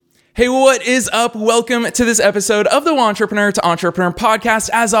Hey, what is up? Welcome to this episode of the Wantrepreneur to Entrepreneur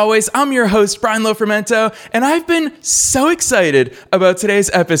podcast. As always, I'm your host, Brian Lofermento, and I've been so excited about today's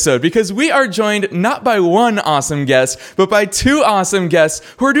episode because we are joined not by one awesome guest, but by two awesome guests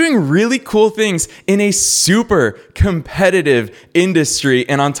who are doing really cool things in a super competitive industry,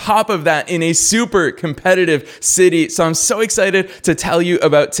 and on top of that, in a super competitive city. So I'm so excited to tell you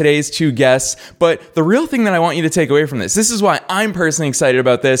about today's two guests. But the real thing that I want you to take away from this is why I'm personally excited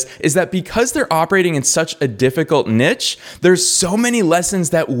about this, is that because they're operating in such a difficult niche, there's so many lessons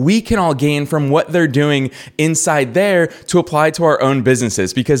that we can all gain from what they're doing inside there to apply to our own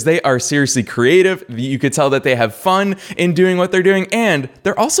businesses, because they are seriously creative. You could tell that they have fun in doing what they're doing, and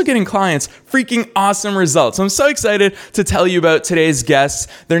they're also getting clients freaking awesome results. So I'm so excited to tell you about today's guests.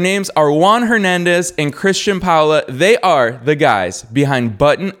 Their names are Juan Hernandez and Christian Paula. They are the guys behind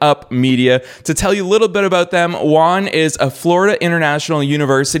Button Up Media. To tell you a little bit about them, Juan is a Florida International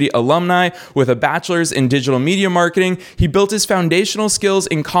University alumni with a bachelor's in digital media marketing. He built his foundational skills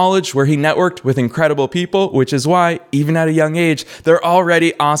in college where he networked with incredible people, which is why, even at a young age, they're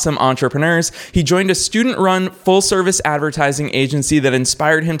already awesome entrepreneurs. He joined a student-run full-service advertising agency that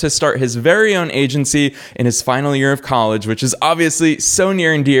inspired him to start his very own agency in his final year of college, which is obviously so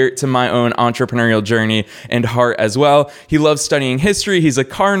near and dear to my own entrepreneurial journey and heart as well. He loves studying history. He's a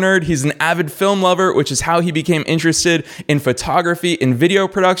car nerd. He's an avid film lover, which is how he became interested in photography and video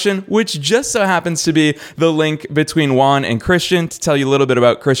production, which just so happens to be the link between Juan and Christian. To tell you a little bit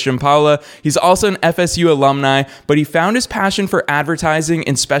about Christian Paula, he's also an FSU alumni, but he found his passion for advertising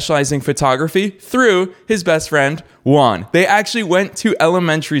and specializing photography through his best friend, Juan. They actually went to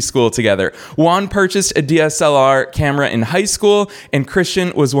elementary school together. Juan purchased a DSLR camera in high school, and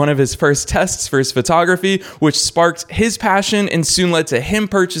Christian was one of his first tests for his photography, which sparked his passion and soon led to him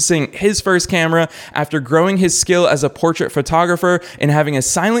purchasing his first camera. After growing his skill as a portrait photographer and having a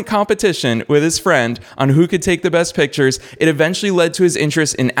silent competition with his friend on who could take the best pictures, it eventually led to his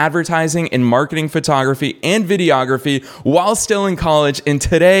interest in advertising and marketing photography and videography while still in college. And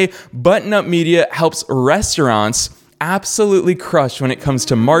today, Button Up Media helps restaurants absolutely crush when it comes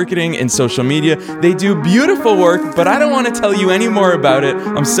to marketing and social media. They do beautiful work, but I don't want to tell you any more about it.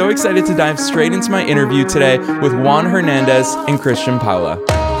 I'm so excited to dive straight into my interview today with Juan Hernandez and Christian Paula.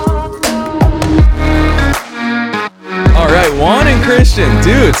 All right, Juan and Christian,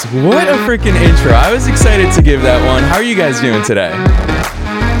 dudes, what a freaking intro. I was excited to give that one. How are you guys doing today?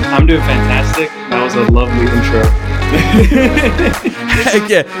 I'm doing fantastic. That was a lovely intro. Heck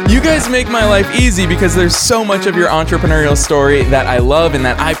yeah. You guys make my life easy because there's so much of your entrepreneurial story that I love and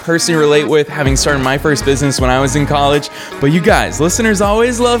that I personally relate with, having started my first business when I was in college. But you guys, listeners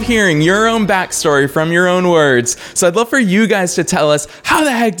always love hearing your own backstory from your own words. So I'd love for you guys to tell us, how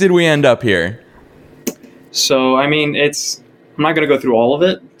the heck did we end up here? So, I'm not going to go through all of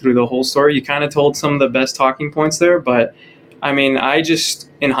it, through the whole story. You kind of told some of the best talking points there, but in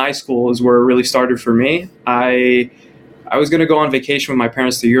high school is where it really started for me. I was going to go on vacation with my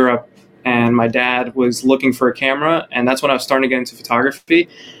parents to Europe, and my dad was looking for a camera, and that's when I was starting to get into photography.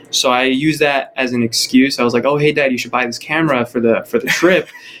 So I used that as an excuse. I was like, oh, hey, Dad, you should buy this camera for the trip.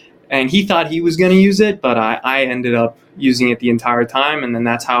 And he thought he was going to use it, but I ended up using it the entire time, and then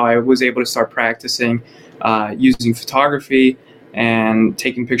that's how I was able to start practicing using photography and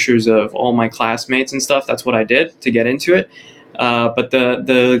taking pictures of all my classmates and stuff. That's what I did to get into it. But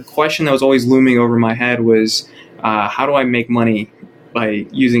the question that was always looming over my head was, how do I make money by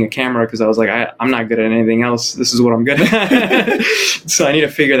using a camera? Because I was like, I'm not good at anything else. This is what I'm good at. So I need to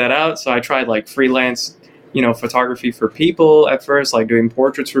figure that out. So I tried like freelance, photography for people at first, like doing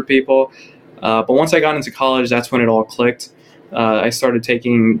portraits for people. But once I got into college, that's when it all clicked. I started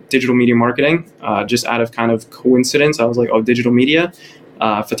taking digital media marketing just out of kind of coincidence. I was like, oh, digital media,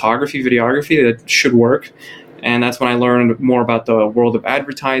 photography, videography, that should work. And that's when I learned more about the world of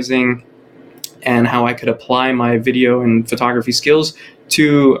advertising and how I could apply my video and photography skills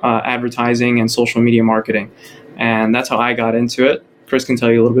to advertising and social media marketing. And that's how I got into it. Chris can tell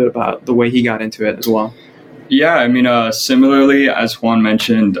you a little bit about the way he got into it as well. Yeah, similarly, as Juan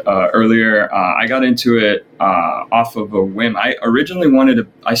mentioned earlier, I got into it off of a whim. I originally wanted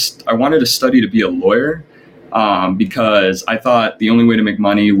to study to be a lawyer because I thought the only way to make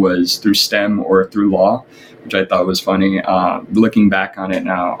money was through STEM or through law, which I thought was funny looking back on it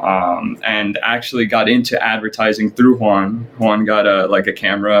now. And actually got into advertising through Juan. Juan got a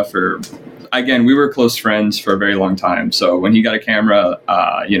camera for... Again, we were close friends for a very long time. So when he got a camera,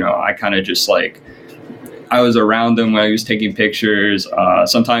 I kind of just I was around him when he was taking pictures.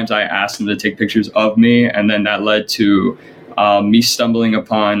 Sometimes I asked him to take pictures of me, and then that led to me stumbling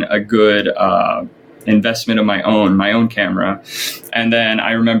upon a good investment of my own camera. And then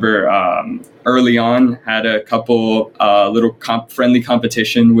I remember early on had a couple little friendly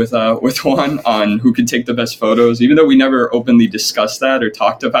competition with Juan on who could take the best photos. Even though we never openly discussed that or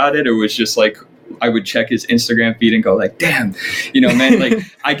talked about it, it was just like I would check his Instagram feed and go like, damn, man, like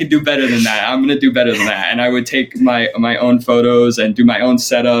I could do better than that. I'm gonna do better than that. And I would take my own photos and do my own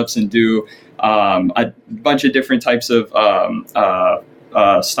setups and do a bunch of different types of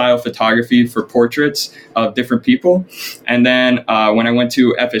style photography for portraits of different people. And then when I went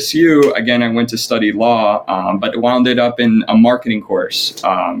to FSU, again, I went to study law, but wound it up in a marketing course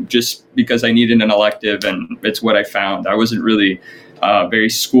just because I needed an elective, and it's what I found. I wasn't really very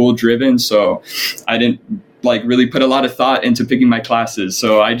school driven, so I didn't really put a lot of thought into picking my classes.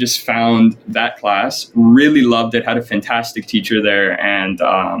 So I just found that class, really loved it, had a fantastic teacher there, and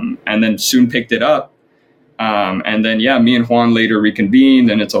then soon picked it up. And then, me and Juan later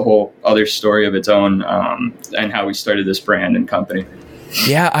reconvened, and it's a whole other story of its own, and how we started this brand and company.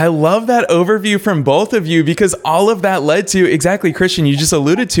 Yeah, I love that overview from both of you, because all of that led to, exactly, Christian, you just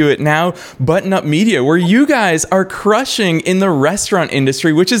alluded to it now, Button Up Media, where you guys are crushing in the restaurant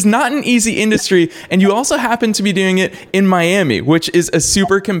industry, which is not an easy industry. And you also happen to be doing it in Miami, which is a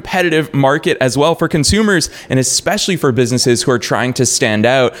super competitive market as well for consumers, and especially for businesses who are trying to stand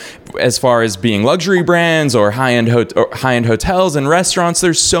out as far as being luxury brands or high-end hotels and restaurants.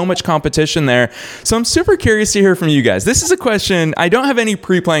 There's so much competition there. So I'm super curious to hear from you guys. This is a question, I don't have any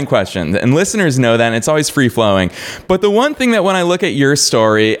pre-planned questions, and listeners know that, and it's always free-flowing. But the one thing that when I look at your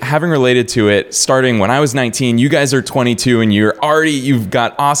story, having related to it, starting when I was 19, you guys are 22, and you've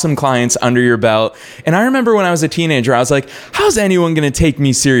got awesome clients under your belt. And I remember when I was a teenager, I was like, how's anyone going to take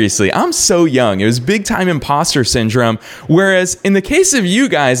me seriously? I'm so young. It was big time imposter syndrome. Whereas in the case of you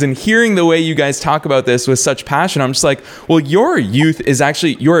guys, and hearing the way you guys talk about this with such passion, I'm just like, well, your youth is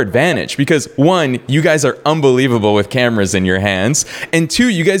actually your advantage, because one, you guys are unbelievable with cameras in your hands. And two,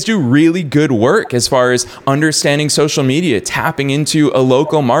 you guys do really good work as far as understanding social media, tapping into a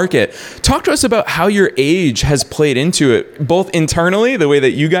local market. Talk to us about how your age has played into it, both internally, the way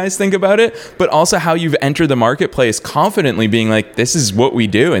that you guys think about it, but also how you've entered the marketplace confidently, being like, this is what we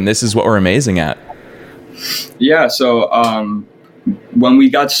do and this is what we're amazing at. Yeah, so when we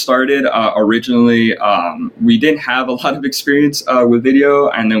got started, originally, we didn't have a lot of experience with video,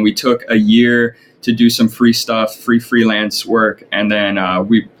 and then we took a year to do some free stuff, free freelance work. And then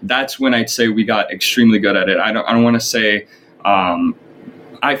that's when I'd say we got extremely good at it. I don't want to say,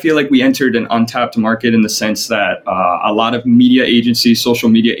 I feel like we entered an untapped market in the sense that a lot of media agencies, social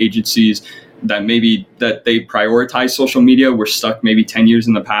media agencies, that they prioritize social media were stuck maybe 10 years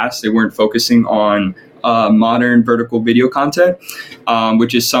in the past. They weren't focusing on modern vertical video content,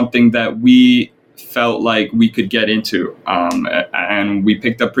 which is something that we felt like we could get into, and we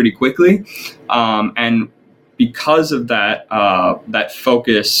picked up pretty quickly, and because of that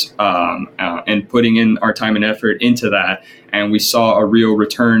focus and putting in our time and effort into that, and we saw a real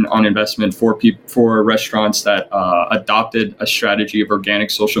return on investment for restaurants that adopted a strategy of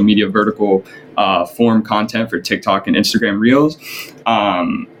organic social media vertical form content for TikTok and Instagram Reels.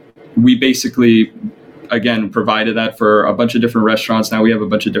 We basically, again, provided that for a bunch of different restaurants. Now we have a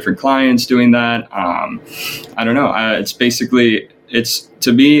bunch of different clients doing that. I don't know.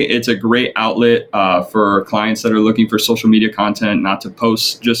 To me, it's a great outlet for clients that are looking for social media content, not to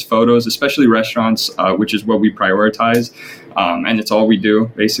post just photos, especially restaurants, which is what we prioritize. And it's all we do.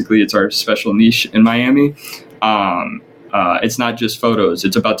 Basically, it's our special niche in Miami. It's not just photos.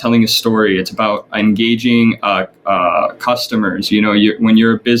 It's about telling a story. It's about engaging customers. When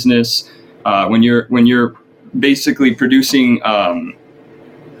you're a business, when you're basically producing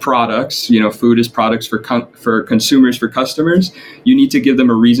products, food is products for consumers, for customers, you need to give them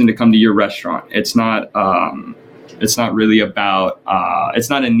a reason to come to your restaurant. It's not really about, it's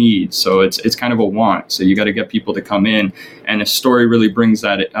not a need. So it's kind of a want. So you got to get people to come in, and a story really brings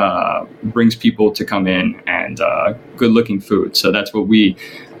people to come in, and good looking food. So that's what we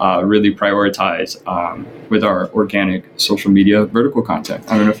really prioritize with our organic social media vertical content.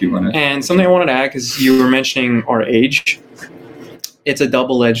 I don't know if you want to. And something I wanted to add, because you were mentioning our age, it's a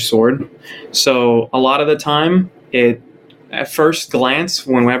double-edged sword. So a lot of the time, at first glance,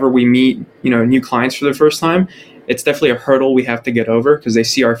 whenever we meet, new clients for the first time, it's definitely a hurdle we have to get over, because they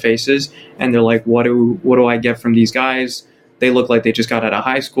see our faces and they're like, what do I get from these guys? They look like they just got out of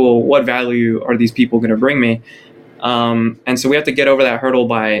high school. What value are these people going to bring me? And so we have to get over that hurdle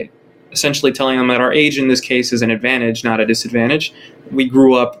by essentially telling them that our age in this case is an advantage, not a disadvantage. We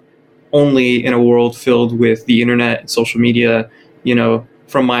grew up only in a world filled with the internet and social media.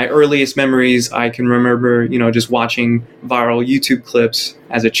 From my earliest memories, I can remember, just watching viral YouTube clips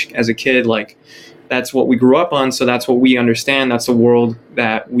as a kid, like that's what we grew up on. So that's what we understand. That's the world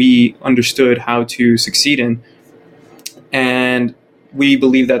that we understood how to succeed in. And we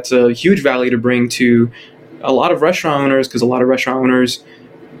believe that's a huge value to bring to a lot of restaurant owners, because a lot of restaurant owners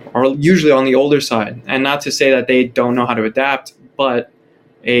are usually on the older side. And not to say that they don't know how to adapt, but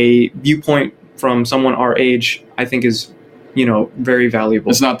a viewpoint from someone our age, I think, is, very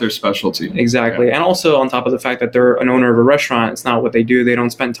valuable. It's not their specialty. Exactly. Yeah. And also on top of the fact that they're an owner of a restaurant, it's not what they do. They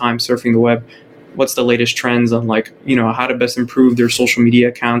don't spend time surfing the web. What's the latest trends on how to best improve their social media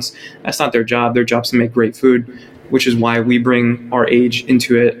accounts? That's not their job. Their job's to make great food, which is why we bring our age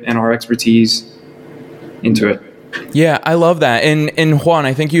into it and our expertise into it. Yeah, I love that. And Juan,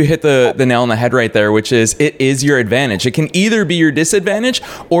 I think you hit the nail on the head right there, which is it is your advantage. It can either be your disadvantage,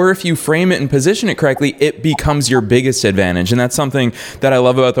 or if you frame it and position it correctly, it becomes your biggest advantage. And that's something that I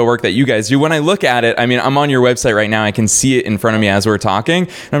love about the work that you guys do. When I look at it, I mean, I'm on your website right now. I can see it in front of me as we're talking.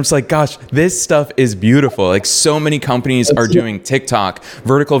 And I'm just like, gosh, this stuff is beautiful. Like, so many companies are doing TikTok,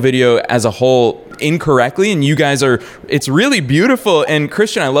 vertical video as a whole, incorrectly, and you guys it's really beautiful. And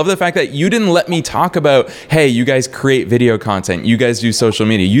Christian, I love the fact that you didn't let me talk about, hey, you guys create video content, you guys do social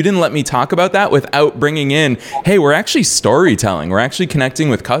media. You didn't let me talk about that without bringing in, hey, we're actually storytelling, we're actually connecting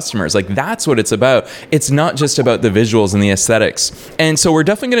with customers. Like, that's what it's about. It's not just about the visuals and the aesthetics. And so we're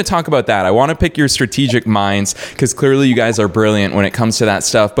definitely going to talk about that. I want to pick your strategic minds, because clearly you guys are brilliant when it comes to that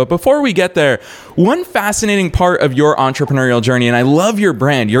stuff. But before we get there, one fascinating part of your entrepreneurial journey, and I love your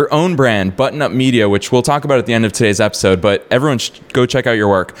brand, your own brand, Button Up Media, which we'll talk about at the end of today's episode, but everyone should go check out your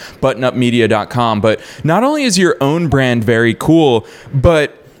work, buttonupmedia.com. But not only is your own brand very cool,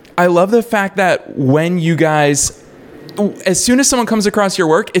 but I love the fact that when you guys, as soon as someone comes across your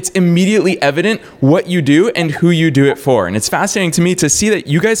work, it's immediately evident what you do and who you do it for. And it's fascinating to me to see that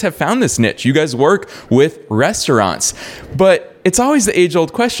you guys have found this niche. You guys work with restaurants, but it's always the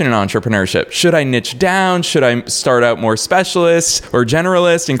age-old question in entrepreneurship. Should I niche down? Should I start out more specialist or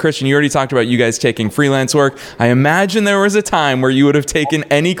generalist? And Christian, you already talked about you guys taking freelance work. I imagine there was a time where you would have taken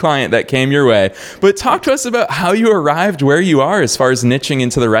any client that came your way. But talk to us about how you arrived where you are as far as niching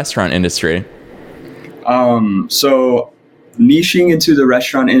into the restaurant industry. So niching into the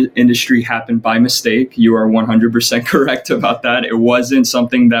restaurant industry happened by mistake. You are 100% correct about that. It wasn't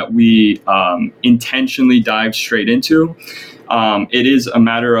something that we intentionally dived straight into. It is a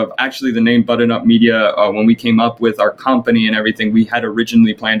matter of actually the name Button Up Media. When we came up with our company and everything, we had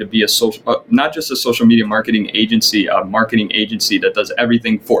originally planned to be not just a social media marketing agency, a marketing agency that does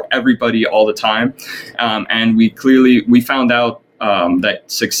everything for everybody all the time. And we found out that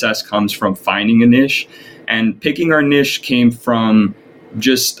success comes from finding a niche, and picking our niche came from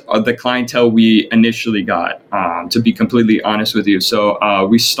just the clientele we initially got, to be completely honest with you. So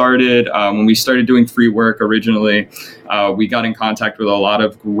we started, when we started doing free work originally, we got in contact with a lot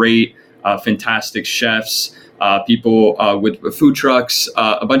of great, fantastic chefs, people with food trucks,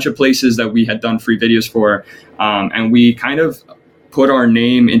 a bunch of places that we had done free videos for. And we kind of put our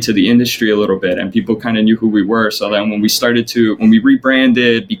name into the industry a little bit, and people kind of knew who we were. So then when we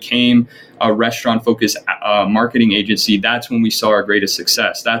rebranded, became a restaurant focused marketing agency, that's when we saw our greatest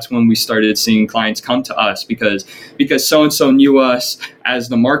success. That's when we started seeing clients come to us because so-and-so knew us as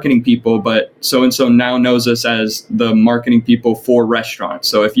the marketing people, but so-and-so now knows us as the marketing people for restaurants.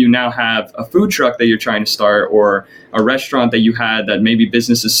 So if you now have a food truck that you're trying to start, or a restaurant that you had that maybe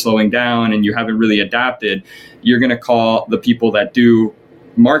business is slowing down and you haven't really adapted, you're going to call the people that do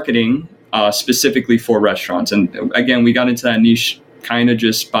marketing specifically for restaurants. And again, we got into that niche kind of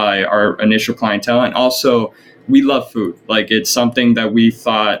just by our initial clientele. And also, we love food. Like, it's something that we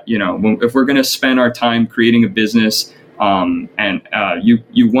thought, if we're going to spend our time creating a business, and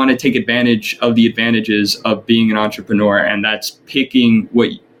you want to take advantage of the advantages of being an entrepreneur, and that's picking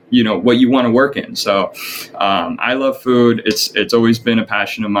what you want to work in. So I love food. It's always been a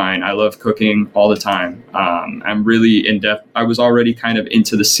passion of mine. I love cooking all the time. I'm really in depth. I was already kind of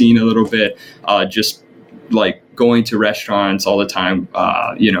into the scene a little bit, just like going to restaurants all the time,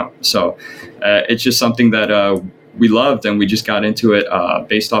 so it's just something that we loved, and we just got into it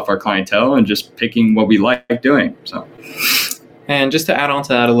based off our clientele and just picking what we like doing. So, and just to add on to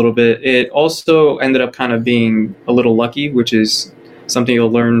that a little bit, it also ended up kind of being a little lucky, which is something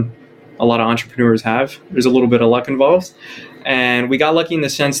you'll learn a lot of entrepreneurs have. There's a little bit of luck involved. And we got lucky in the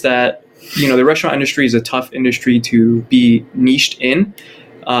sense that, the restaurant industry is a tough industry to be niched in.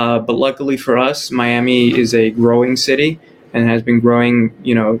 But luckily for us, Miami is a growing city and has been growing,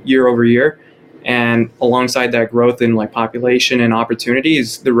 year over year. And alongside that growth in population and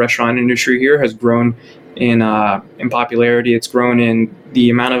opportunities, the restaurant industry here has grown in popularity. It's grown in the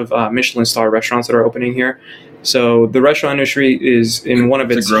amount of Michelin star restaurants that are opening here. So the restaurant industry is in one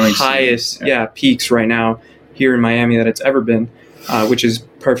of It's its a growing highest scene, peaks right now here in Miami that it's ever been, which is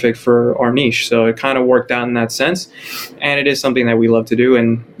perfect for our niche. So it kind of worked out in that sense. And it is something that we love to do,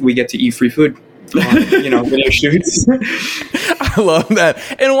 and we get to eat free food on, video shoots. I love that.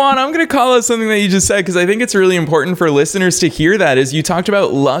 And Juan, I'm going to call out something that you just said, because I think it's really important for listeners to hear that, is you talked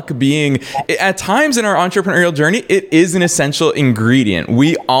about luck being, at times in our entrepreneurial journey, it is an essential ingredient.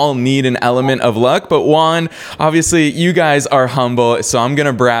 We all need an element of luck. But Juan, obviously you guys are humble, so I'm going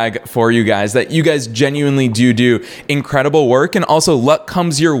to brag for you guys that you guys genuinely do incredible work. And also luck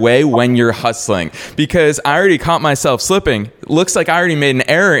comes your way when you're hustling, because I already caught myself slipping. Looks like I already made an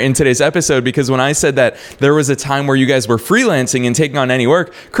error in today's episode, because when I said that there was a time where you guys were freelancing and taking on any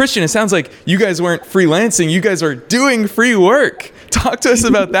work, Christian, it sounds like you guys weren't freelancing. You guys were doing free work. Talk to us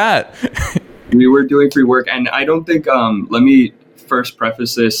about that. We were doing free work, and I don't think, let me first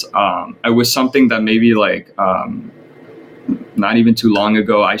preface this. It was something that maybe not even too long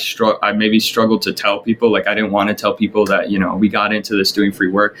ago, I maybe struggled to tell people. Like, I didn't want to tell people that, we got into this doing free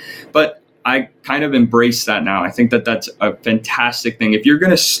work, but I kind of embrace that now. I think that that's a fantastic thing. If you're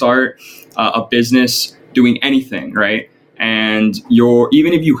going to start a business doing anything, right? And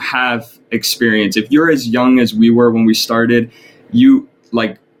even if you have experience, if you're as young as we were when we started, I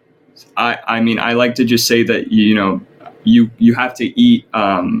like to just say that, you have to eat,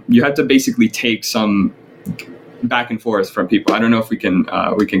 you have to basically take some back and forth from people. I don't know if we can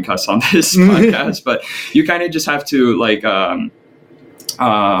cuss on this podcast, but you kind of just have to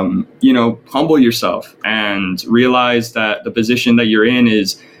humble yourself and realize that the position that you're in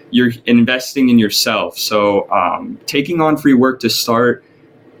is you're investing in yourself. So taking on free work to start,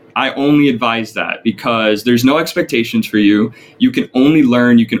 I only advise that, because there's no expectations for you. You can only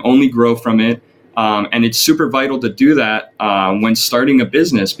learn, you can only grow from it. And it's super vital to do that when starting a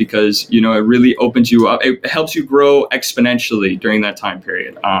business, because, it really opens you up. It helps you grow exponentially during that time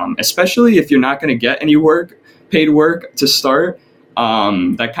period, especially if you're not going to get any paid work to start.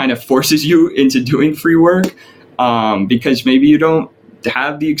 That kind of forces you into doing free work, because maybe you don't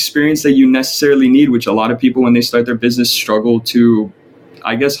have the experience that you necessarily need, which a lot of people, when they start their business, struggle to,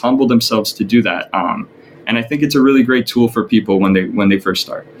 I guess, humble themselves to do that. And I think it's a really great tool for people when they first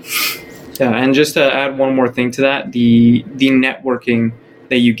start. Yeah, and just to add one more thing to that, the networking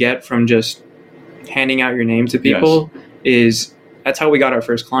that you get from just handing out your name to people, that's how we got our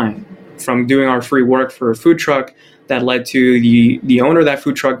first client, from doing our free work for a food truck. That led to the owner of that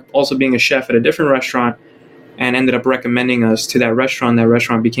food truck also being a chef at a different restaurant, and ended up recommending us to that restaurant. That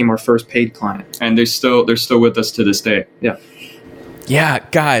restaurant became our first paid client. And they're still with us to this day. Yeah. Yeah,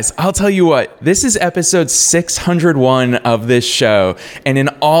 guys, I'll tell you what, this is episode 601 of this show. And in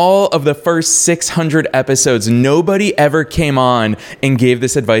all of the first 600 episodes, nobody ever came on and gave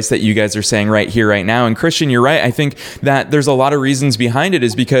this advice that you guys are saying right here, right now. And Christian, you're right. I think that there's a lot of reasons behind it,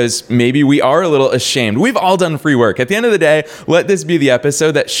 is because maybe we are a little ashamed. We've all done free work. At the end of the day, let this be the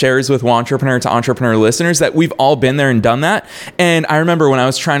episode that shares with Wantrepreneur to Entrepreneur listeners that we've all been there and done that. And I remember when I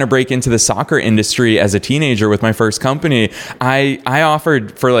was trying to break into the soccer industry as a teenager with my first company, I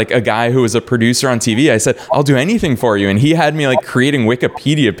offered for a guy who was a producer on TV. I said, I'll do anything for you. And he had me creating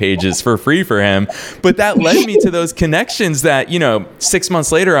Wikipedia pages for free for him. But that led me to those connections that, 6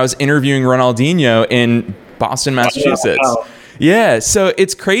 months later, I was interviewing Ronaldinho in Boston, Massachusetts. Wow. Yeah, so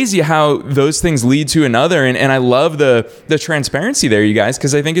it's crazy how those things lead to another, and I love the transparency there, you guys,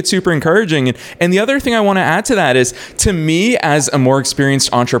 because I think it's super encouraging. And the other thing I want to add to that is, to me, as a more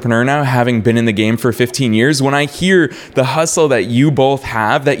experienced entrepreneur now, having been in the game for 15 years, when I hear the hustle that you both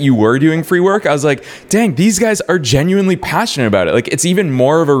have, that you were doing free work, I was like, dang, these guys are genuinely passionate about it. It's even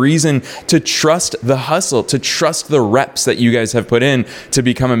more of a reason to trust the hustle, to trust the reps that you guys have put in to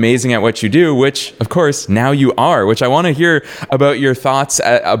become amazing at what you do, which, of course, now you are, which I want to hear about your thoughts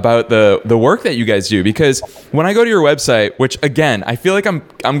about the work that you guys do. Because when I go to your website, which again, I feel like I'm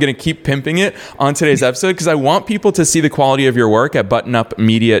going to keep pimping it on today's episode, because I want people to see the quality of your work at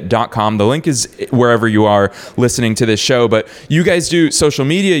buttonupmedia.com. The link is wherever you are listening to this show. But you guys do social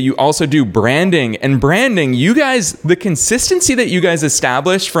media. You also do branding. And branding, you guys, the consistency that you guys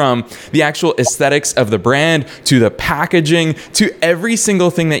establish, from the actual aesthetics of the brand to the packaging to every single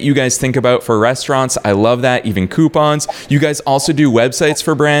thing that you guys think about for restaurants. I love that. Even coupons. You guys also do websites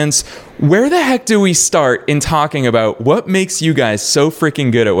for brands. Where the heck do we start in talking about what makes you guys so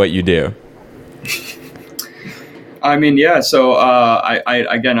freaking good at what you do? I mean, yeah. So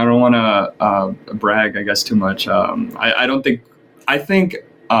I don't want to brag, I guess, too much. I think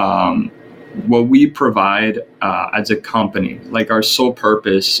what we provide as a company, our sole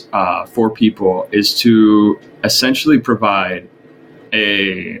purpose for people, is to essentially provide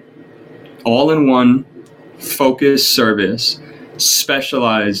a all-in-one focused service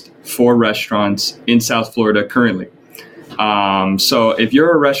specialized for restaurants in South Florida currently. So if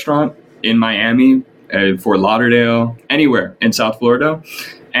you're a restaurant in Miami, Fort Lauderdale, anywhere in South Florida,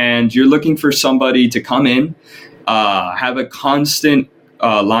 and you're looking for somebody to come in, have a constant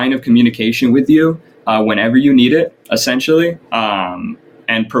line of communication with you whenever you need it, essentially,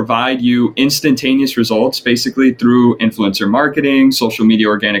 and provide you instantaneous results, basically through influencer marketing, social media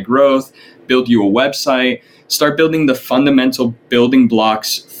organic growth, build you a website, start building the fundamental building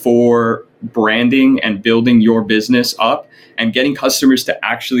blocks for branding and building your business up, and getting customers to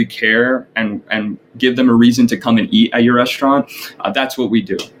actually care and give them a reason to come and eat at your restaurant. That's what we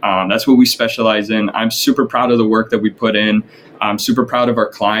do. That's what we specialize in. I'm super proud of the work that we put in. I'm super proud of our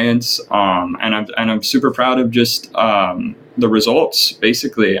clients, and I'm super proud of just the results.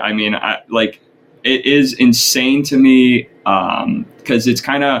 Basically, I mean, it is insane to me because it's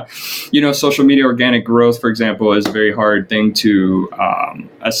kind of, social media organic growth, for example, is a very hard thing to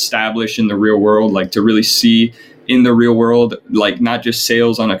establish in the real world, like to really see in the real world, like not just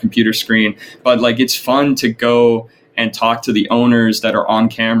sales on a computer screen, but like it's fun to go and talk to the owners that are on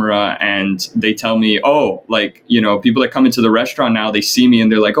camera, and they tell me, people that come into the restaurant now, they see me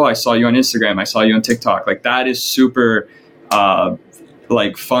and they're like, oh, I saw you on Instagram, I saw you on TikTok. Like that is super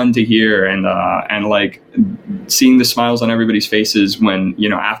fun to hear, and like seeing the smiles on everybody's faces when,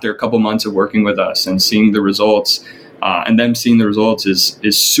 after a couple months of working with us and seeing the results, and them seeing the results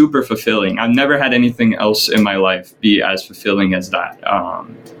is super fulfilling. I've never had anything else in my life be as fulfilling as that.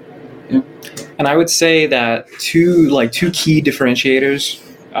 Yeah. And I would say that two key differentiators,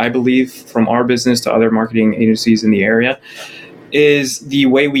 I believe, from our business to other marketing agencies in the area is the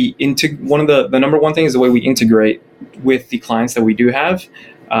way we the number one thing is the way we integrate with the clients that we do have.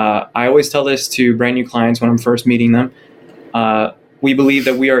 I always tell this to brand new clients when I'm first meeting them. We believe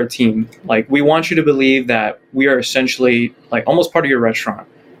that we are a team. Like, we want you to believe that we are essentially like almost part of your restaurant,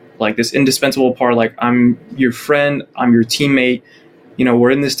 like this indispensable part. Like, I'm your friend, I'm your teammate.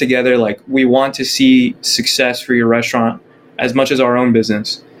 We're in this together. Like, we want to see success for your restaurant as much as our own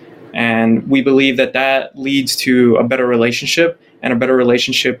business. And we believe that leads to a better relationship, and a better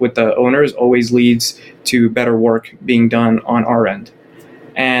relationship with the owners always leads to better work being done on our end.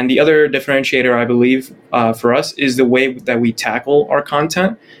 And the other differentiator, I believe, for us is the way that we tackle our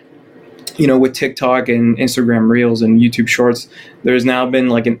content. With TikTok and Instagram Reels and YouTube Shorts, there's now been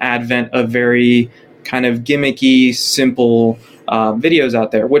like an advent of very kind of gimmicky, simple videos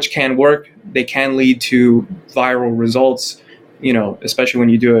out there, which can work. They can lead to viral results, especially when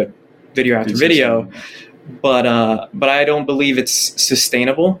you do it video after video. But I don't believe it's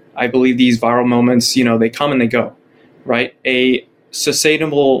sustainable. I believe these viral moments, they come and they go, right? A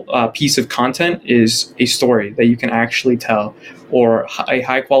sustainable piece of content is a story that you can actually tell, or a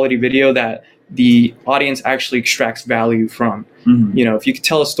high quality video that the audience actually extracts value from. Mm-hmm. If you can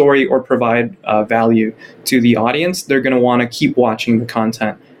tell a story or provide value to the audience, they're going to want to keep watching the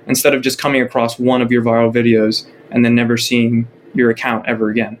content instead of just coming across one of your viral videos and then never seeing your account ever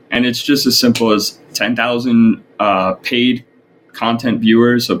again. And it's just as simple as 10,000 paid content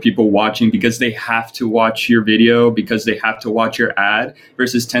viewers, so people watching because they have to watch your video, because they have to watch your ad,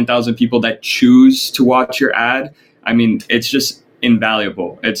 versus 10,000 people that choose to watch your ad. I mean, it's just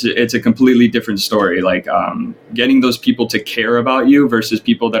invaluable. It's a completely different story. Like getting those people to care about you versus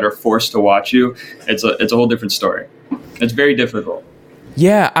people that are forced to watch you. It's a whole different story. It's very difficult.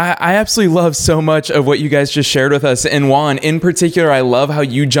 Yeah, I absolutely love so much of what you guys just shared with us. And Juan, in particular, I love how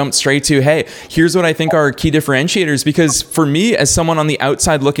you jumped straight to, hey, here's what I think are key differentiators. Because for me, as someone on the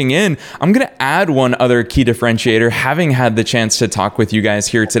outside looking in, I'm going to add one other key differentiator, having had the chance to talk with you guys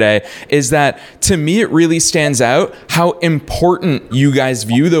here today, is that to me, it really stands out how important you guys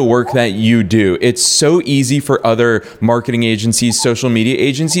view the work that you do. It's so easy for other marketing agencies, social media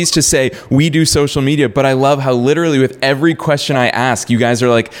agencies to say, we do social media. But I love how literally with every question I ask, you guys are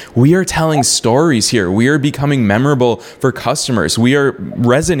like, we are telling stories here. We are becoming memorable for customers. We are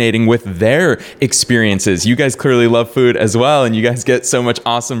resonating with their experiences. You guys clearly love food as well, and you guys get so much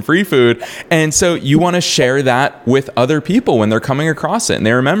awesome free food. And so you want to share that with other people when they're coming across it and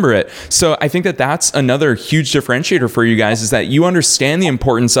they remember it. So I think that that's another huge differentiator for you guys, is that you understand the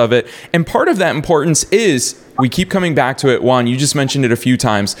importance of it. And part of that importance is, we keep coming back to it, Juan, you just mentioned it a few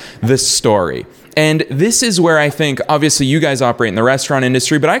times, the story. And this is where I think, obviously, you guys operate in the restaurant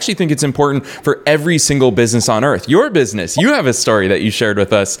industry, but I actually think it's important for every single business on earth. Your business, you have a story that you shared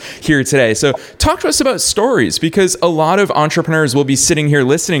with us here today. So talk to us about stories, because a lot of entrepreneurs will be sitting here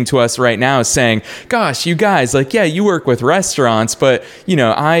listening to us right now saying, gosh, you guys, like, yeah, you work with restaurants, but, you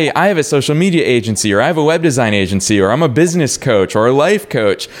know, I have a social media agency, or I have a web design agency, or I'm a business coach or a life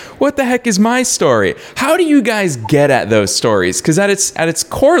coach. What the heck is my story? How do you guys get at those stories? Because at its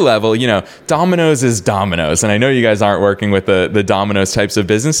core level, you know, Domino's is Domino's. And I know you guys aren't working with the Domino's types of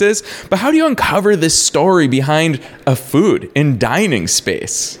businesses, but how do you uncover this story behind a food in dining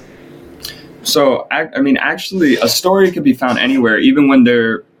space? So, I mean, actually, a story can be found anywhere, even when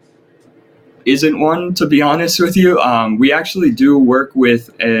there isn't one, to be honest with you. We actually do work with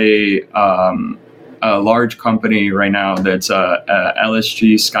a large company right now that's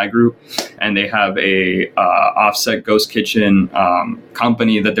LSG Sky Group, and they have a offset ghost kitchen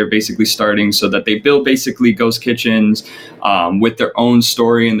company that they're basically starting, so that they build basically ghost kitchens with their own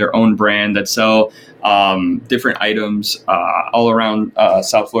story and their own brand that sell different items all around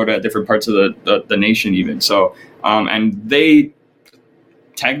South Florida, at different parts of the nation even. So and they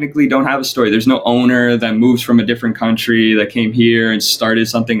technically don't have a story. There's no owner that moves from a different country that came here and started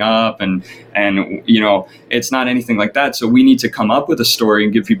something up, and you know, it's not anything like that. So we need to come up with a story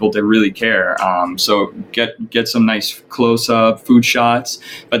and give people to really care. So get some nice close-up food shots,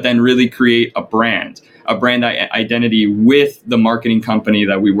 but then really create a brand identity with the marketing company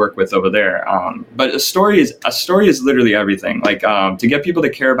that we work with over there. But a story is literally everything. Like, to get people to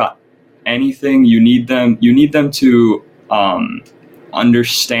care about anything, you need them to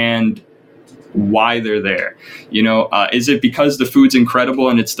understand why they're there. You know, is it because the food's incredible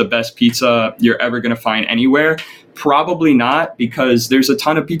and it's the best pizza you're ever going to find anywhere? Probably not, because there's a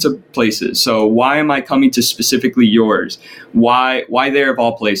ton of pizza places. So why am I coming to specifically yours? Why there of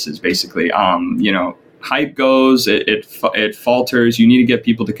all places, basically? You know, hype goes, it falters. You need to get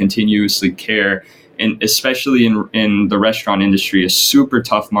people to continuously care, and especially in the restaurant industry, a super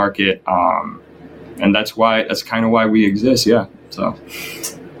tough market. And that's kind of why we exist. Yeah. So.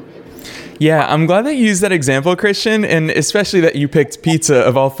 Yeah, I'm glad that you used that example, Christian, and especially that you picked pizza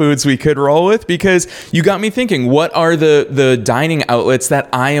of all foods we could roll with, because you got me thinking, what are the dining outlets that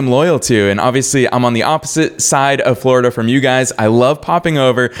I am loyal to? And obviously, I'm on the opposite side of Florida from you guys. I love popping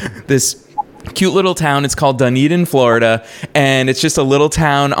over this cute little town. It's called Dunedin, Florida, and it's just a little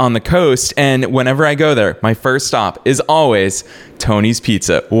town on the coast. And whenever I go there, my first stop is always Tony's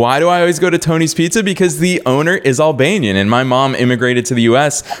Pizza. Why do I always go to Tony's Pizza? Because the owner is Albanian, and my mom immigrated to the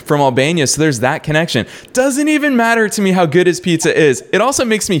US from Albania, so there's that connection. Doesn't even matter to me how good his pizza is. It also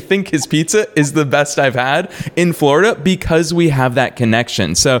makes me think his pizza is the best I've had in Florida, because we have that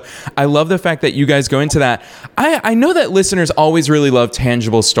connection. So I love the fact that you guys go into that. I know that listeners always really love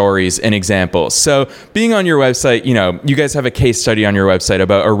tangible stories and examples. So being on your website, you know, you guys have a case study on your website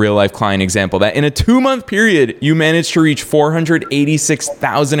about a real life client example that in a 2-month period, you managed to reach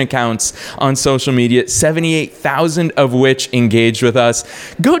 486,000 accounts on social media, 78,000 of which engaged with us.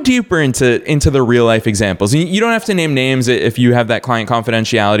 Go deeper into the real life examples. You don't have to name names if you have that client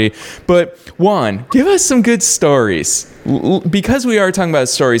confidentiality, but Juan, give us some good stories. Because we are talking about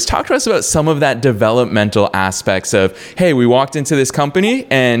stories, talk to us about some of that developmental aspects of, hey, we walked into this company,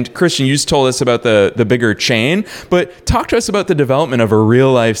 and Christian, you just told us about the bigger chain, but talk to us about the development of a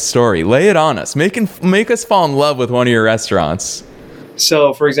real life story. Lay it on us. Make us fall in love with one of your restaurants.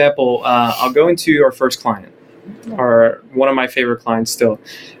 So, for example, I'll go into our first client, or one of my favorite clients still.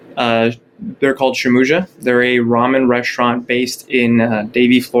 They're called Shamuja. They're a ramen restaurant based in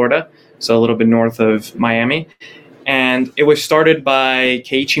Davie, Florida, so a little bit north of Miami. And it was started by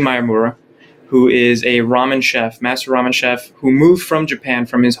Keiichi Miyamura, who is a ramen chef, master ramen chef, who moved from Japan,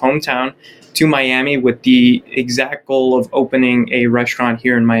 from his hometown, to Miami with the exact goal of opening a restaurant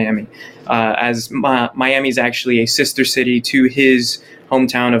here in Miami, as Miami is actually a sister city to his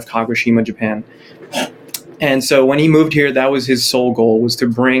hometown of Kagoshima, Japan. And so when he moved here, that was his sole goal, was to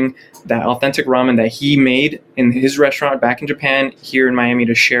bring that authentic ramen that he made in his restaurant back in Japan here in Miami,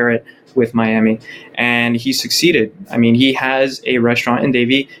 to share it with Miami. And he succeeded. I mean, he has a restaurant in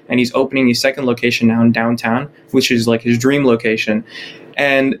Davie, and he's opening a second location now in downtown, which is like his dream location.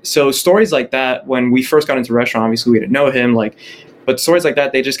 And so stories like that, when we first got into the restaurant, obviously we didn't know him, but stories like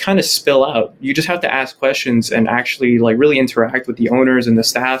that, they just kind of spill out. You just have to ask questions and actually really interact with the owners and the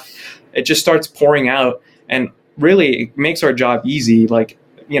staff. It just starts pouring out, and really it makes our job easy.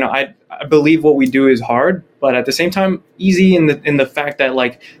 I believe what we do is hard, but at the same time easy in the fact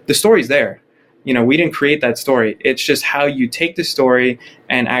that the story's there. You know, we didn't create that story. It's just how you take the story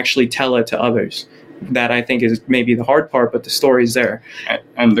and actually tell it to others. that I think is maybe the hard part, but the story's there.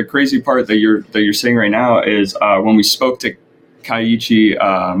 And the crazy part that you're saying right now is when we spoke to Kaiichi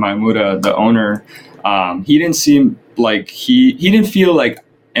Maemura, the owner, he didn't seem like he didn't feel like,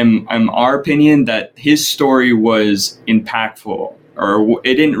 in our opinion, that his story was impactful, or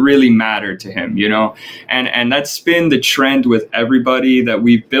it didn't really matter to him, you know? And that's been the trend with everybody that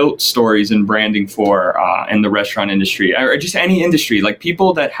we've built stories and branding for in the restaurant industry, or just any industry. Like,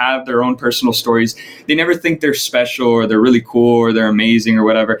 people that have their own personal stories, they never think they're special or they're really cool or they're amazing or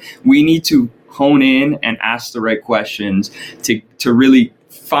whatever. We need to hone in and ask the right questions to really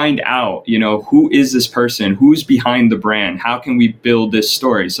find out, you know, who is this person, who's behind the brand, how can we build this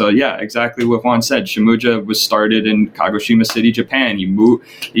story? So yeah, exactly what Juan said. Shimuja was started in Kagoshima City, Japan. He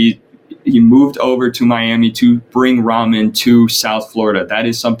moved over to Miami to bring ramen to South Florida. That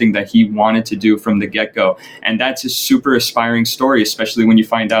is something that he wanted to do from the get-go. And that's a super aspiring story, especially when you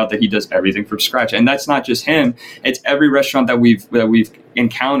find out that he does everything from scratch. And that's not just him. It's every restaurant that we've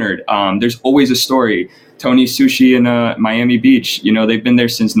encountered. There's always a story. Tony's Sushi in Miami Beach, you know, they've been there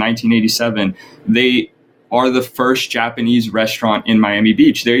since 1987. They are the first Japanese restaurant in Miami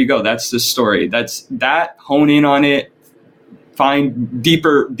Beach. There you go. That's the story. Hone in on it. Find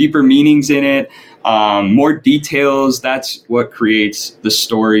deeper meanings in it, more details. That's what creates the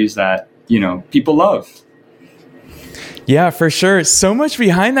stories that, you know, people love. Yeah, for sure. So much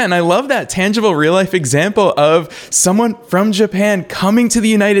behind that. And I love that tangible real life example of someone from Japan coming to the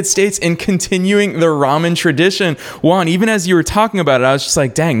United States and continuing the ramen tradition. Juan, even as you were talking about it, I was just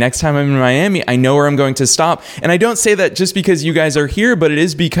like, dang, next time I'm in Miami, I know where I'm going to stop. And I don't say that just because you guys are here, but it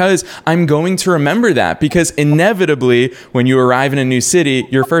is because I'm going to remember that. Because inevitably, when you arrive in a new city,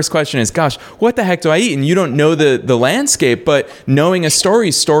 your first question is, gosh, what the heck do I eat? And you don't know the landscape, but knowing a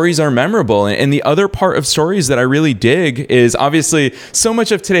story, stories are memorable. And the other part of stories that I really dig is obviously so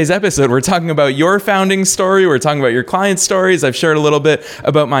much of today's episode. We're talking about your founding story. We're talking about your clients' stories. I've shared a little bit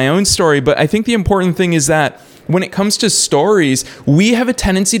about my own story, but I think the important thing is that when it comes to stories, we have a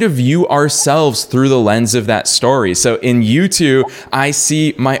tendency to view ourselves through the lens of that story. So in you two, I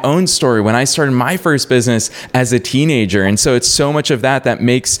see my own story when I started my first business as a teenager. And so it's so much of that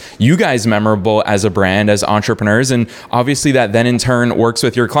makes you guys memorable as a brand, as entrepreneurs. And obviously that then in turn works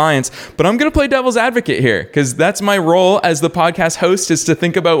with your clients. But I'm going to play devil's advocate here because that's my role as the podcast host, is to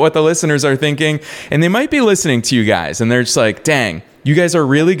think about what the listeners are thinking. And they might be listening to you guys and they're just like, dang, you guys are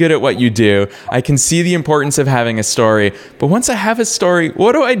really good at what you do. I can see the importance of having a story. But once I have a story,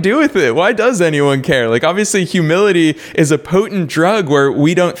 what do I do with it? Why does anyone care? Like, obviously, humility is a potent drug where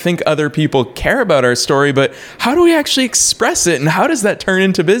we don't think other people care about our story. But how do we actually express it? And how does that turn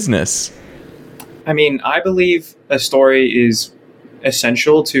into business? I mean, I believe a story is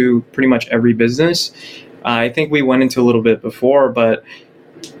essential to pretty much every business. I think we went into a little bit before, but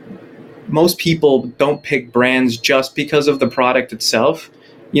most people don't pick brands just because of the product itself.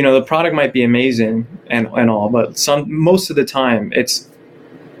 You know, the product might be amazing and all, but most of the time it's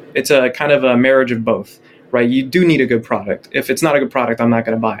a kind of a marriage of both, right? You do need a good product. If it's not a good product, I'm not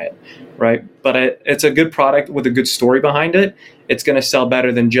going to buy it, right? But it's a good product with a good story behind it. It's going to sell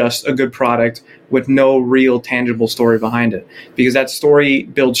better than just a good product with no real tangible story behind it, because that story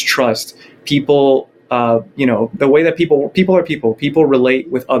builds trust. People, you know, the way that people relate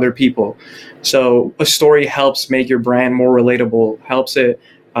with other people. So a story helps make your brand more relatable, helps it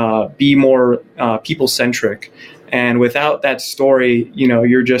be more people-centric. And without that story, you know,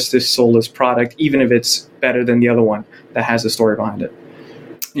 you're just this soulless product, even if it's better than the other one that has a story behind it.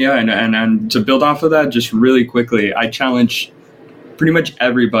 Yeah, and to build off of that, just really quickly, I challenge pretty much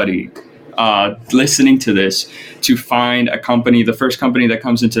everybody listening to this to find a company, the first company that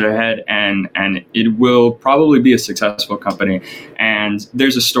comes into their head, and it will probably be a successful company, and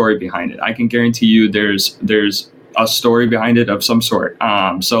there's a story behind it. I can guarantee you there's a story behind it of some sort.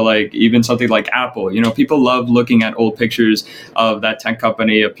 So like even something like Apple, you know, people love looking at old pictures of that tech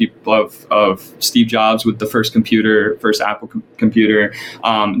company, of people of Steve Jobs with the first Apple computer.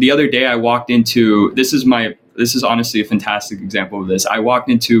 The other day I walked into, this is honestly a fantastic example of this. I walked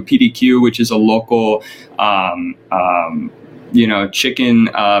into PDQ, which is a local, you know,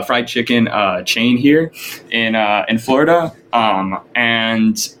 fried chicken chain here in Florida,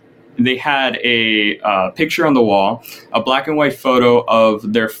 and they had a picture on the wall, a black and white photo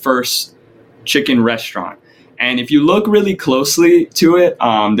of their first chicken restaurant. And if you look really closely to it,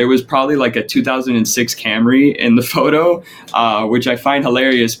 there was probably like a 2006 Camry in the photo, which I find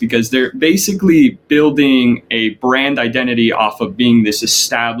hilarious because they're basically building a brand identity off of being this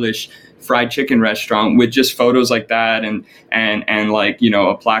established fried chicken restaurant with just photos like that and like, you know,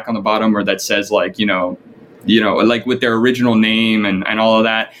 a plaque on the bottom or that says like, you know, like with their original name and all of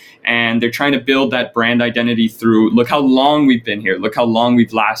that. and they're trying to build that brand identity through, look how long we've been here, look how long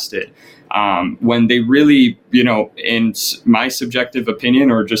we've lasted. When they really, in my subjective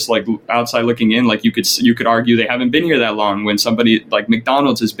opinion, or just like outside looking in, like you could argue they haven't been here that long, when somebody like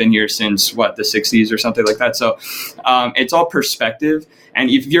McDonald's has been here since the 60s or something like that. So it's all perspective. And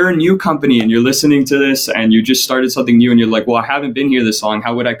if you're a new company and you're listening to this and you just started something new and you're like, well, I haven't been here this long,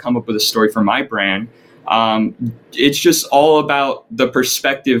 how would I come up with a story for my brand? It's just all about the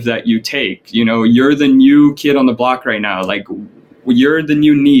perspective that you take. You're the new kid on the block right now. Like, you're the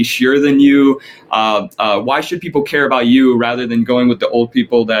new niche. You're the new, why should people care about you rather than going with the old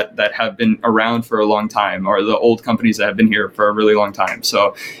people that have been around for a long time, or the old companies that have been here for a really long time?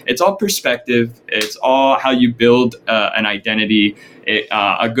 So it's all perspective. It's all how you build an identity.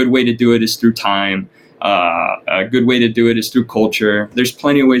 A good way to do it is through time. A good way to do it is through culture. There's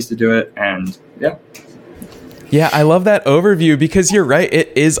plenty of ways to do it. And yeah. Yeah, I love that overview, because you're right.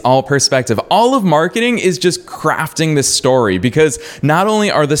 It is all perspective. All of marketing is just crafting the story, because not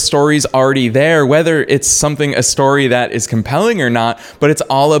only are the stories already there, whether it's a story that is compelling or not, but it's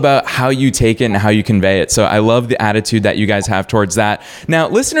all about how you take it and how you convey it. So I love the attitude that you guys have towards that. Now,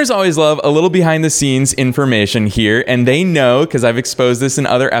 listeners always love a little behind the scenes information here, and they know, because I've exposed this in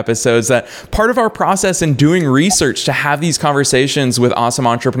other episodes, that part of our process in doing research to have these conversations with awesome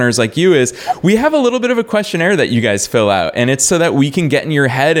entrepreneurs like you is we have a little bit of a questionnaire that you guys fill out, and it's so that we can get in your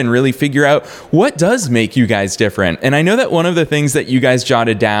head and really figure out what does make you guys different. And I know that one of the things that you guys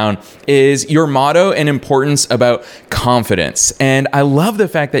jotted down is your motto and importance about confidence. And I love the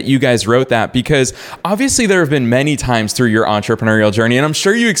fact that you guys wrote that, because obviously there have been many times through your entrepreneurial journey, and I'm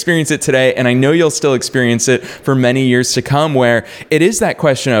sure you experience it today, and I know you'll still experience it for many years to come, where it is that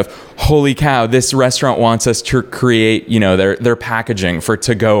question of, holy cow, this restaurant wants us to create, their packaging for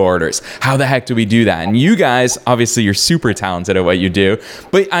to-go orders. How the heck do we do that? And you guys, obviously you're super talented at what you do,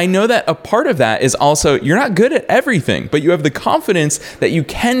 but I know that a part of that is also, you're not good at everything, but you have the confidence that you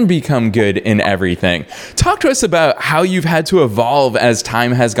can become good in everything. Talk to us about how you've had to evolve as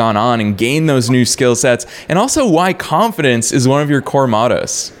time has gone on and gain those new skill sets, and also why confidence is one of your core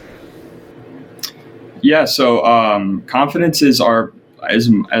mottos. Yeah, so confidence is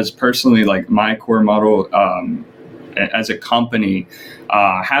as personally, like, my core motto as a company.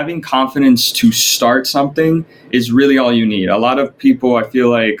 Having confidence to start something is really all you need. A lot of people, I feel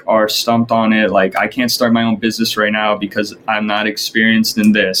like, are stumped on it. Like, I can't start my own business right now because I'm not experienced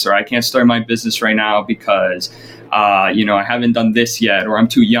in this, or I can't start my business right now because, I haven't done this yet, or I'm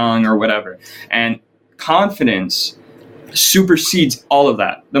too young, or whatever. And confidence supersedes all of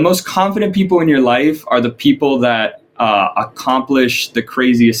that. The most confident people in your life are the people that accomplish the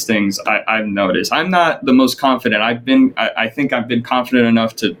craziest things. I've noticed. I'm not the most confident. I think I've been confident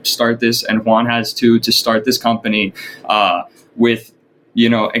enough to start this, and Juan has too, to start this company with,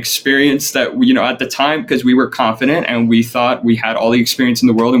 experience that, at the time, because we were confident and we thought we had all the experience in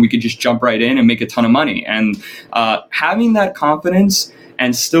the world and we could just jump right in and make a ton of money. And having that confidence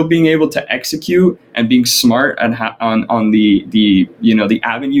and still being able to execute and being smart and on the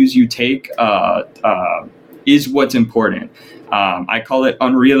avenues you take is what's important. I call it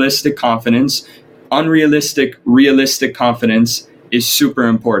unrealistic confidence. Realistic confidence is super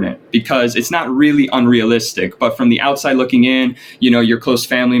important, because it's not really unrealistic, but from the outside looking in, your close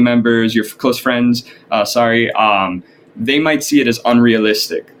family members, your close friends, they might see it as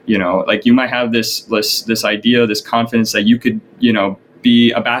unrealistic. Like, you might have this idea, this confidence that you could,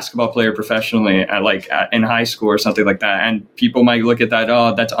 be a basketball player professionally in high school or something like that. And people might look at that,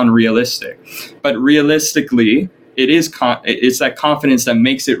 oh, that's unrealistic. But realistically, it's that confidence that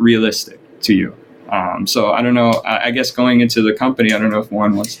makes it realistic to you. So I don't know, I guess going into the company, I don't know if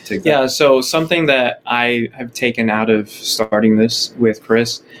Juan wants to take that. Yeah, so something that I have taken out of starting this with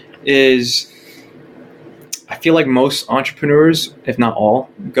Chris is, I feel like most entrepreneurs, if not all,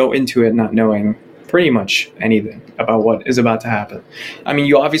 go into it not knowing pretty much anything about what is about to happen. I mean,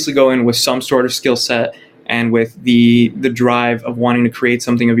 you obviously go in with some sort of skill set and with the drive of wanting to create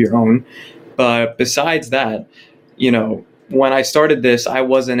something of your own. But besides that, when I started this, I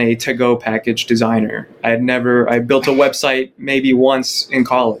wasn't a to-go package designer. I built a website maybe once in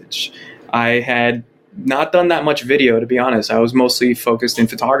college. I had not done that much video, to be honest. I was mostly focused in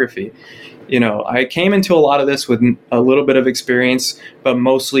photography. I came into a lot of this with a little bit of experience, but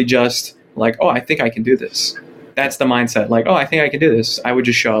mostly just like, oh, I think I can do this. That's the mindset. Like, oh, I think I can do this. I would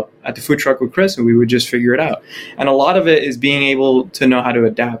just show up at the food truck with Chris and we would just figure it out. And a lot of it is being able to know how to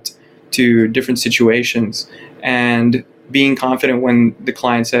adapt to different situations and being confident when the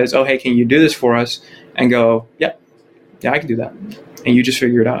client says, oh, hey, can you do this for us? And go, yeah, I can do that. And you just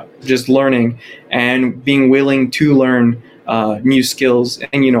figure it out. Just learning and being willing to learn new skills.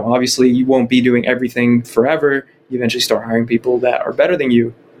 And, obviously you won't be doing everything forever. You eventually start hiring people that are better than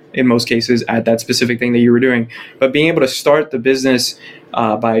you in most cases at that specific thing that you were doing. But being able to start the business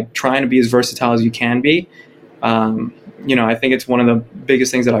by trying to be as versatile as you can be, I think it's one of the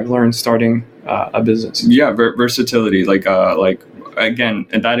biggest things that I've learned starting a business. Yeah, versatility. Like again,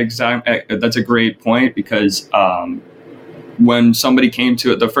 that's a great point, because when somebody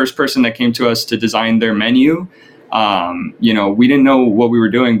the first person that came to us to design their menu, we didn't know what we were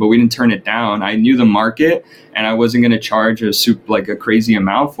doing, but we didn't turn it down. I knew the market, and I wasn't going to charge a crazy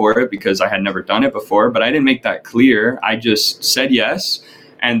amount for it because I had never done it before, but I didn't make that clear. I just said yes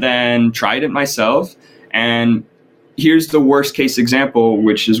and then tried it myself. And here's the worst case example,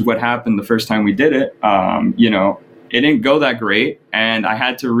 which is what happened the first time we did it. It didn't go that great, and I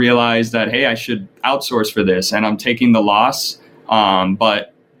had to realize that, hey, I should outsource for this, and I'm taking the loss,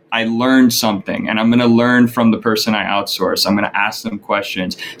 but I learned something, and I'm going to learn from the person I outsource. I'm going to ask them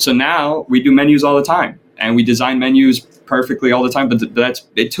questions. So now we do menus all the time, and we design menus perfectly all the time, but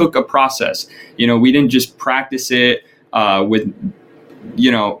it took a process. We didn't just practice it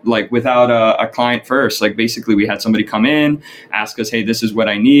without a client first. Basically we had somebody come in, ask us, hey, this is what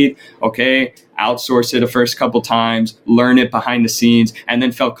I need. Okay, outsource it the first couple times, learn it behind the scenes, and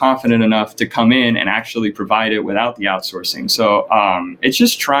then felt confident enough to come in and actually provide it without the outsourcing. So it's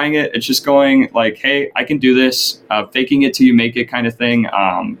just trying it. It's just going hey, I can do this, faking it till you make it kind of thing.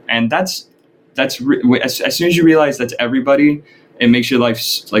 And as soon as you realize that's everybody, it makes your life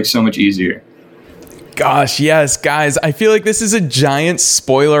so much easier. Gosh, yes, guys, I feel like this is a giant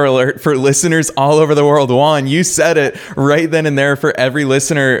spoiler alert for listeners all over the world. Juan, you said it right then and there for every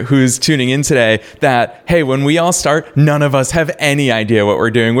listener who's tuning in today that, hey, when we all start, none of us have any idea what we're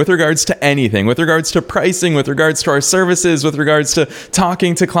doing with regards to anything, with regards to pricing, with regards to our services, with regards to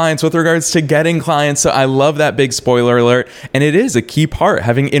talking to clients, with regards to getting clients. So I love that big spoiler alert. And it is a key part.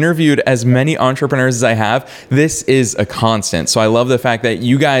 Having interviewed as many entrepreneurs as I have, this is a constant. So I love the fact that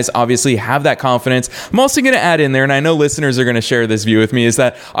you guys obviously have that confidence. I'm also going to add in there, and I know listeners are going to share this view with me, is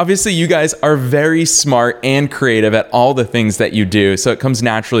that obviously you guys are very smart and creative at all the things that you do. So it comes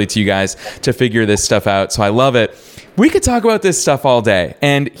naturally to you guys to figure this stuff out. So I love it. We could talk about this stuff all day.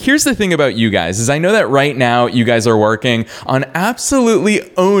 And here's the thing about you guys is I know that right now you guys are working on absolutely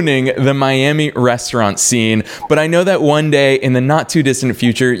owning the Miami restaurant scene. But I know that one day in the not too distant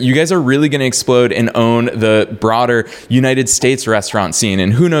future, you guys are really going to explode and own the broader United States restaurant scene.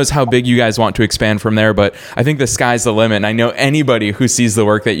 And who knows how big you guys want to expand from there. But I think the sky's the limit. And I know anybody who sees the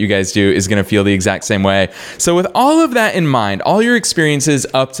work that you guys do is going to feel the exact same way. So with all of that in mind, all your experiences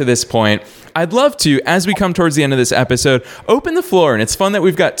up to this point, I'd love to, as we come towards the end of this episode, open the floor. And it's fun that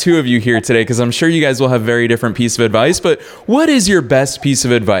we've got two of you here today because I'm sure you guys will have very different piece of advice. But what is your best piece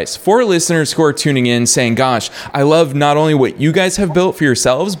of advice for listeners who are tuning in saying, gosh, I love not only what you guys have built for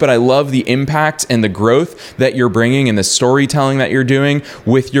yourselves, but I love the impact and the growth that you're bringing and the storytelling that you're doing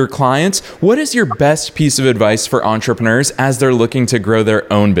with your clients. What is your best piece of advice for entrepreneurs as they're looking to grow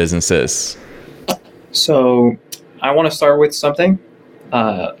their own businesses? So I want to start with something.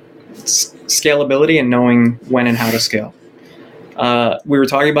 Scalability and knowing when and how to scale. We were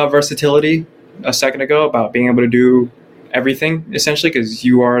talking about versatility a second ago, about being able to do everything essentially, because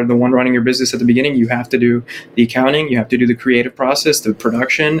you are the one running your business at the beginning. You have to do the accounting, you have to do the creative process, the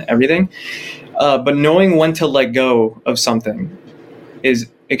production, everything. But knowing when to let go of something is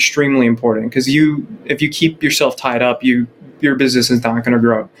extremely important, because if you keep yourself tied up, your business is not going to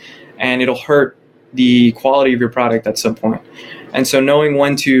grow, and it'll hurt the quality of your product at some point. And so knowing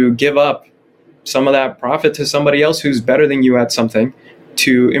when to give up some of that profit to somebody else who's better than you at something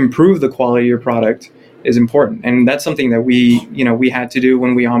to improve the quality of your product is important. And that's something that we had to do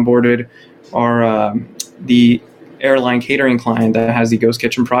when we onboarded our the airline catering client that has the Ghost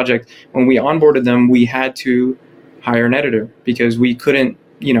Kitchen project. When we onboarded them, we had to hire an editor because we couldn't,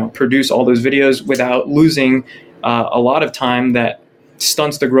 produce all those videos without losing a lot of time that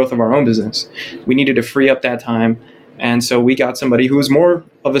stunts the growth of our own business. We needed to free up that time. And so we got somebody who was more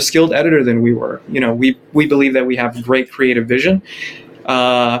of a skilled editor than we were. We believe that we have great creative vision.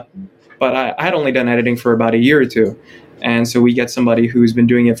 But I had only done editing for about a year or two. And so we get somebody who's been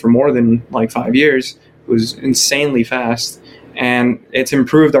doing it for more than 5 years, who's insanely fast. And it's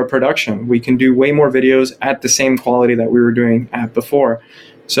improved our production. We can do way more videos at the same quality that we were doing at before.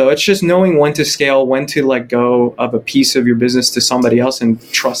 So it's just knowing when to scale, when to let go of a piece of your business to somebody else and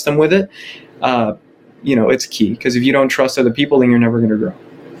trust them with it. It's key, because if you don't trust other people, then you're never going to grow.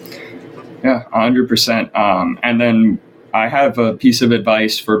 Yeah, 100%. And then I have a piece of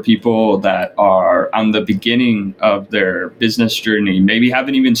advice for people that are on the beginning of their business journey, maybe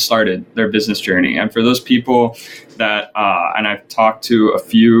haven't even started their business journey. And for those people that, and I've talked to a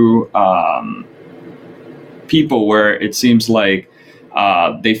few people where it seems like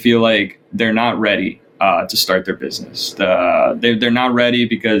they feel like they're not ready to start their business. They're not ready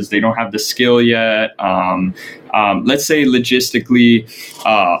because they don't have the skill yet. Let's say logistically,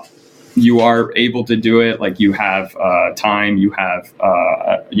 you are able to do it. Like you have time, you have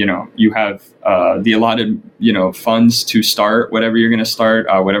the allotted funds to start whatever you're going to start,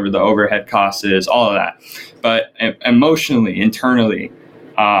 whatever the overhead cost is, all of that. But emotionally, internally,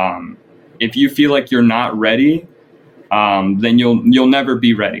 if you feel like you're not ready, then you'll never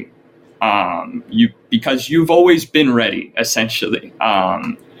be ready. Because you've always been ready, essentially.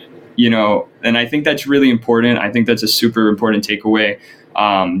 And I think that's really important. I think that's a super important takeaway.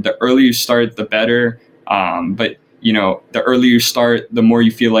 The earlier you start, the better. But the earlier you start, the more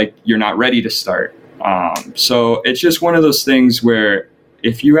you feel like you're not ready to start. So it's just one of those things where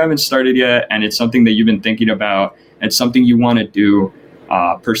if you haven't started yet and it's something that you've been thinking about and something you want to do,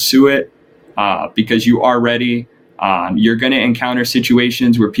 pursue it because you are ready. You're going to encounter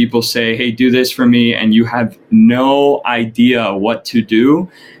situations where people say, hey, do this for me, and you have no idea what to do.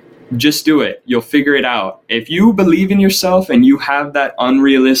 Just do it. You'll figure it out. If you believe in yourself and you have that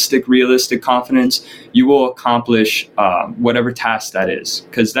realistic confidence, you will accomplish whatever task that is,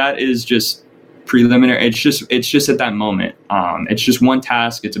 because that is just preliminary. It's just at that moment. It's just one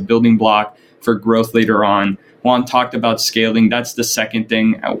task. It's a building block for growth later on. Juan talked about scaling. That's the second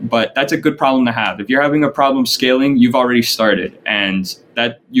thing, but that's a good problem to have. If you're having a problem scaling, you've already started, and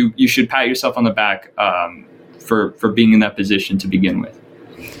that you should pat yourself on the back for being in that position to begin with.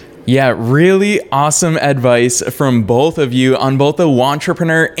 Yeah, really awesome advice from both of you on both the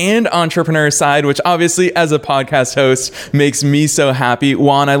wantrepreneur and entrepreneur side, which obviously as a podcast host makes me so happy.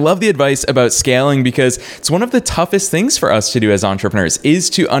 Juan, I love the advice about scaling because it's one of the toughest things for us to do as entrepreneurs is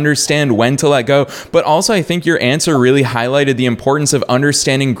to understand when to let go. But also I think your answer really highlighted the importance of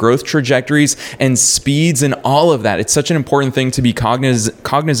understanding growth trajectories and speeds and all of that. It's such an important thing to be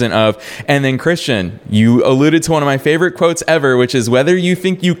cognizant of. And then Christian, you alluded to one of my favorite quotes ever, which is whether you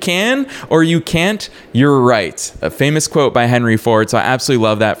think you can or you can't, you're right. A famous quote by Henry Ford. So I absolutely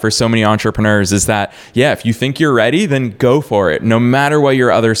love that for so many entrepreneurs is that, yeah, if you think you're ready, then go for it. No matter what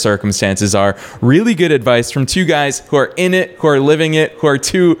your other circumstances are. Really good advice from two guys who are in it, who are living it, who are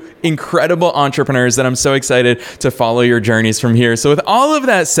two incredible entrepreneurs that I'm so excited to follow your journeys from here. So with all of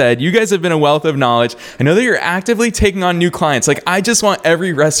that said, you guys have been a wealth of knowledge. I know that you're actively taking on new clients. Like I just want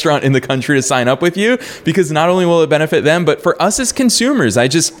every restaurant in the country to sign up with you because not only will it benefit them, but for us as consumers,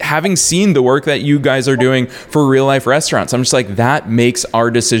 having seen the work that you guys are doing for real life restaurants, I'm just like, that makes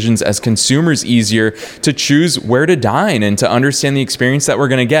our decisions as consumers easier to choose where to dine and to understand the experience that we're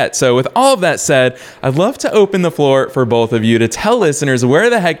going to get. So with all of that said, I'd love to open the floor for both of you to tell listeners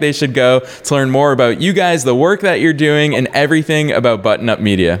where the heck they should go to learn more about you guys, the work that you're doing, and everything about Button Up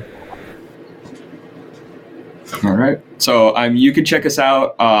Media. All right. So you can check us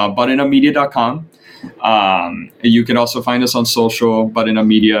out, buttonupmedia.com. You can also find us on social, Button Up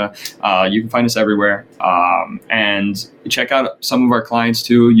Media. You can find us everywhere. And check out some of our clients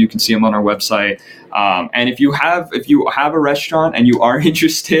too. You can see them on our website. And if you have a restaurant and you are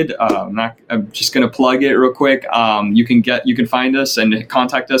interested, I'm just going to plug it real quick. You can find us and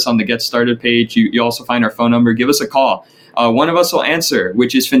contact us on the Get Started page. You also find our phone number. Give us a call. One of us will answer,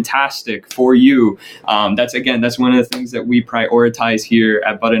 which is fantastic for you. That's one of the things that we prioritize here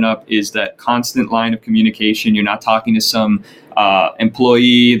at Button Up is that constant line of communication. You're not talking to some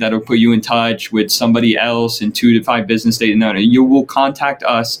employee that'll put you in touch with somebody else in 2 to 5 business days. No, you will contact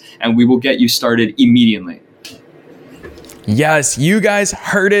us and we will get you started immediately. Yes, you guys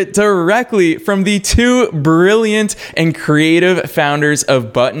heard it directly from the two brilliant and creative founders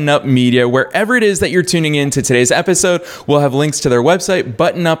of Button Up Media. Wherever it is that you're tuning in to today's episode, we'll have links to their website,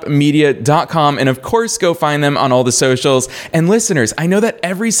 buttonupmedia.com. And of course, go find them on all the socials. And listeners, I know that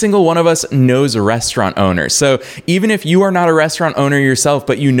every single one of us knows a restaurant owner. So even if you are not a restaurant owner yourself,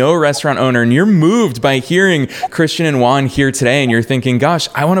 but you know a restaurant owner and you're moved by hearing Christian and Juan here today, and you're thinking, gosh,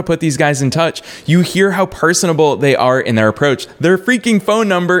 I want to put these guys in touch. You hear how personable they are in their approach. Their freaking phone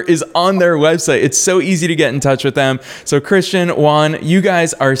number is on their website. It's so easy to get in touch with them. So Christian, Juan, you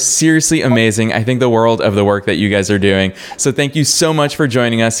guys are seriously amazing. I think the world of the work that you guys are doing. So thank you so much for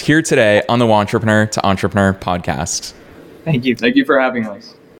joining us here today on the Wantrepreneur to Entrepreneur podcast. Thank you. Thank you for having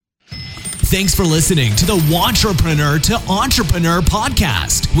us. Thanks for listening to the Wantrepreneur to Entrepreneur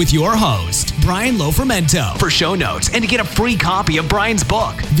podcast with your host, Brian Lofermento. For show notes and to get a free copy of Brian's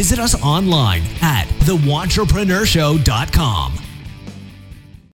book, visit us online at thewantrepreneurshow.com.